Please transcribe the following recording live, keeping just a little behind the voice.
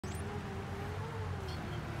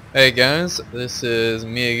Hey guys, this is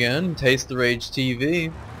me again, Taste the Rage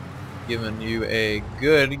TV, giving you a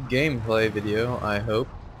good gameplay video, I hope,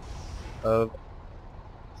 of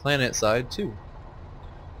Planetside 2.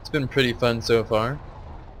 It's been pretty fun so far.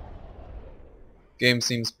 Game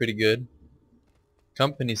seems pretty good.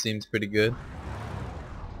 Company seems pretty good.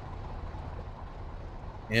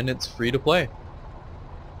 And it's free to play.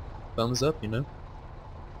 Thumbs up, you know.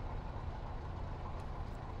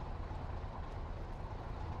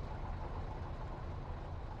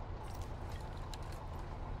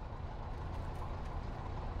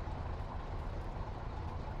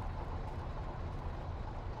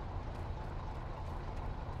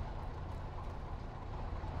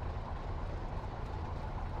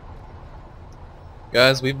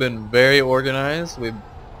 Guys, we've been very organized. We've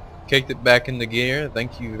kicked it back into gear.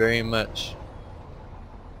 Thank you very much.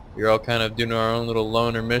 We were all kind of doing our own little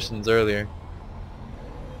loner missions earlier,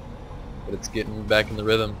 but it's getting back in the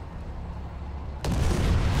rhythm.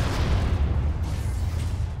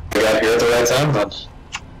 We got here at the right time, bud.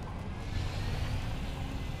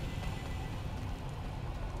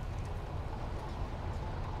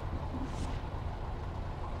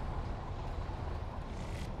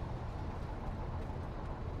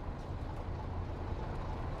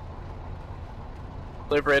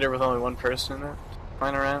 Liberator with only one person in it,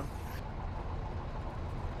 flying around.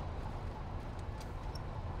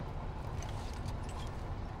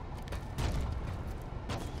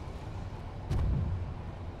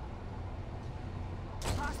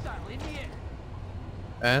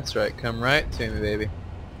 That's right, come right to me, baby.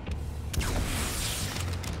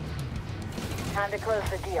 Time to close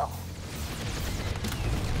the deal.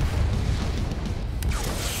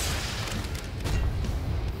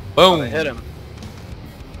 Boom! I hit him.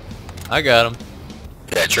 I got him.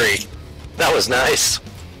 That tree. That was nice.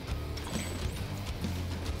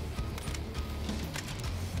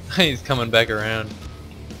 He's coming back around.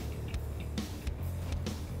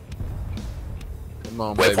 Come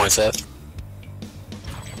on, baby. Waypoint set.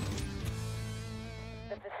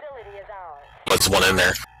 The facility is ours. There's one in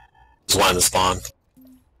there. There's one in the spawn.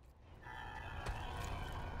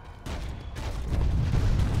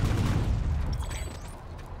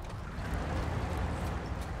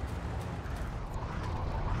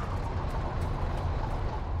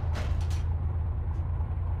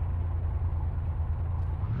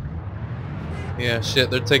 Yeah, shit,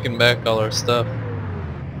 they're taking back all our stuff.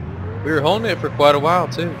 We were holding it for quite a while,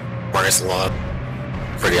 too. Minus a lot.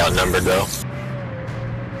 Pretty outnumbered though.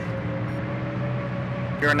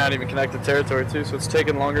 You're not even connected territory too, so it's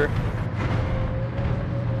taking longer.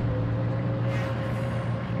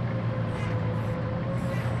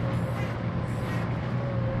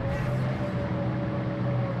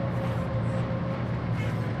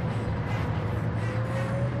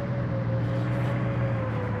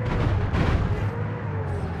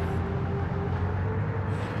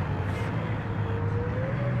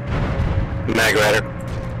 Mag Rider.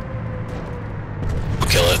 I'll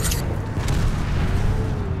kill it.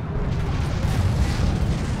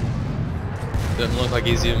 Doesn't look like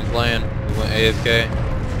he's even playing. He went AFK.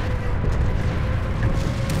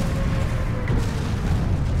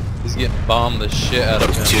 He's getting bombed the shit out Look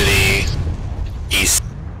of to him. the east.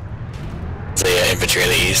 The infantry in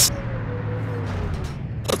the east.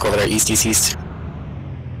 Look over there, east.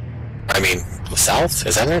 I mean, south?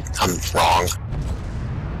 Is that it? I'm wrong.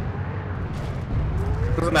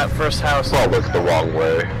 Who's in that first house? Oh, look the wrong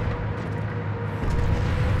way.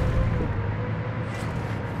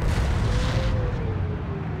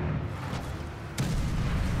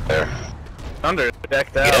 There. Under,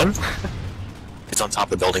 decked Get out. him? It's on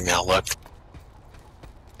top of the building now, look.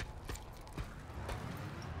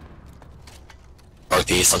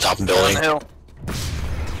 Northeast, on top of the On building. the hill.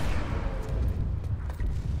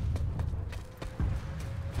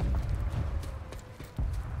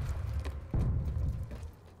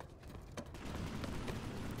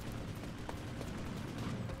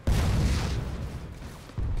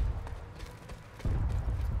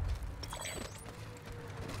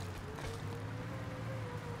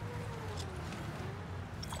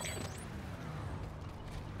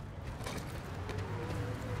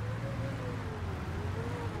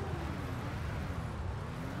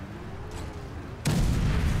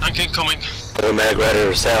 Incoming. Little Mag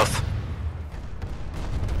Rider south.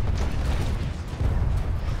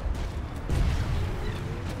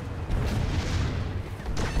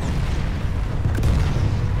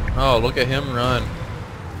 Oh, look at him run.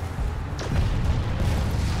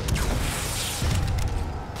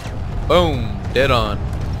 Boom! Dead on.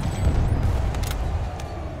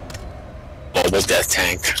 Mobile death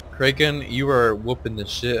tank. Kraken, you are whooping the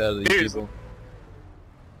shit out of these Jeez. people.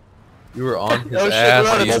 You were on his Oh, shit, ass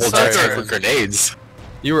we're on the a Mobile entire jet tank time. with grenades.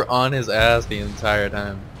 You were on his ass the entire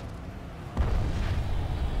time.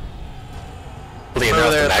 Really Over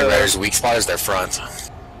enough, there the at Mag the- Rider's weak spot is their front.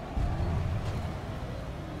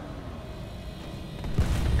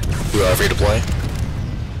 You are free to play.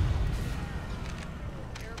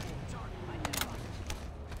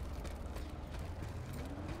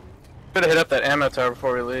 Gotta hit up that ammo tower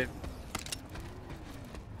before we leave.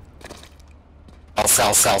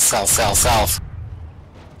 South, south, south, south, south.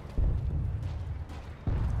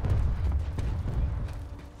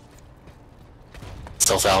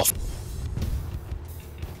 Still south.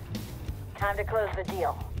 Time to close the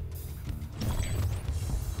deal.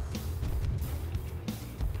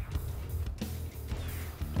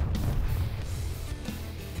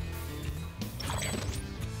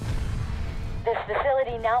 This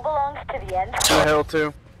facility now belongs to the end. To the hill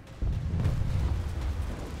too.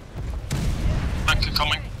 Tank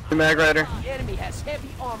coming. The Mag Rider. The enemy has heavy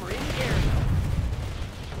armor in the area.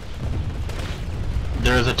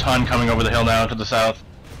 There is a ton coming over the hill now to the south.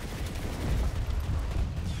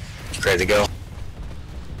 Ready to go.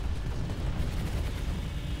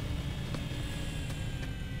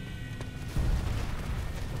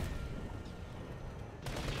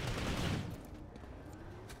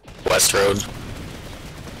 West Road.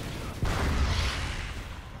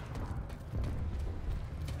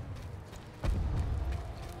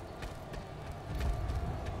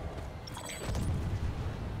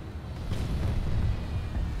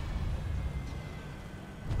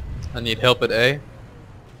 I need help at A.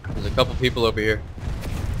 There's a couple people over here.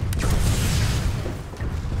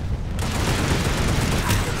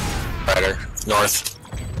 Rider. North.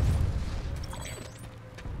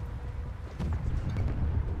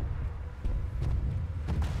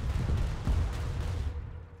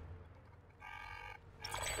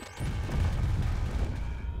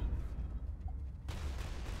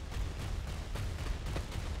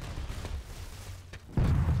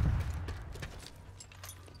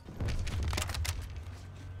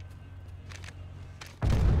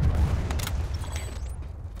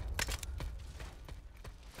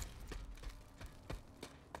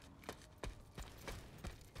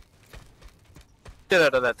 Get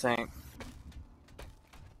out of that tank.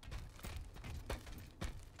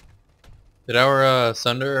 Did our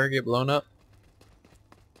Sunder get blown up?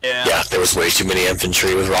 Yeah. Yeah, there was way too many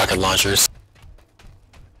infantry with rocket launchers.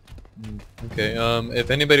 Okay, if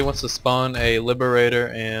anybody wants to spawn a Liberator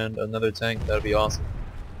and another tank, that'd be awesome.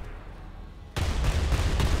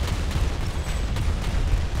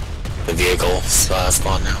 The vehicle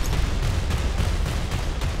spawn now.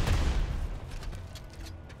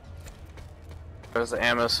 There's the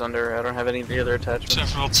ammo Sunder. I don't have any of the other attachments.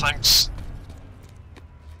 Several tanks.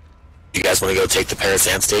 You guys want to go take the Paris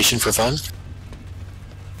Ant Station for fun?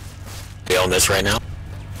 They own this right now.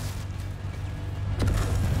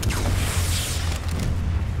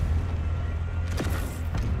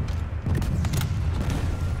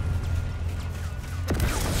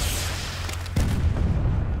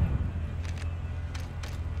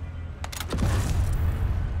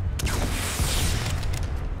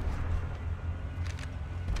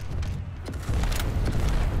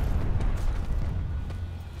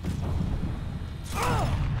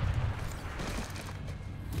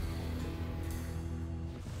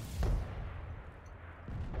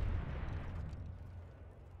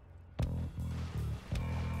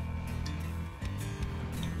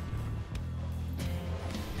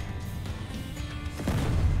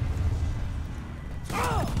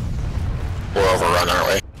 We're overrun,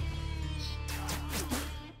 aren't we?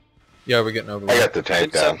 Yeah, we're getting over I there. got the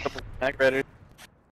tank Did set down. a couple Mag Riders.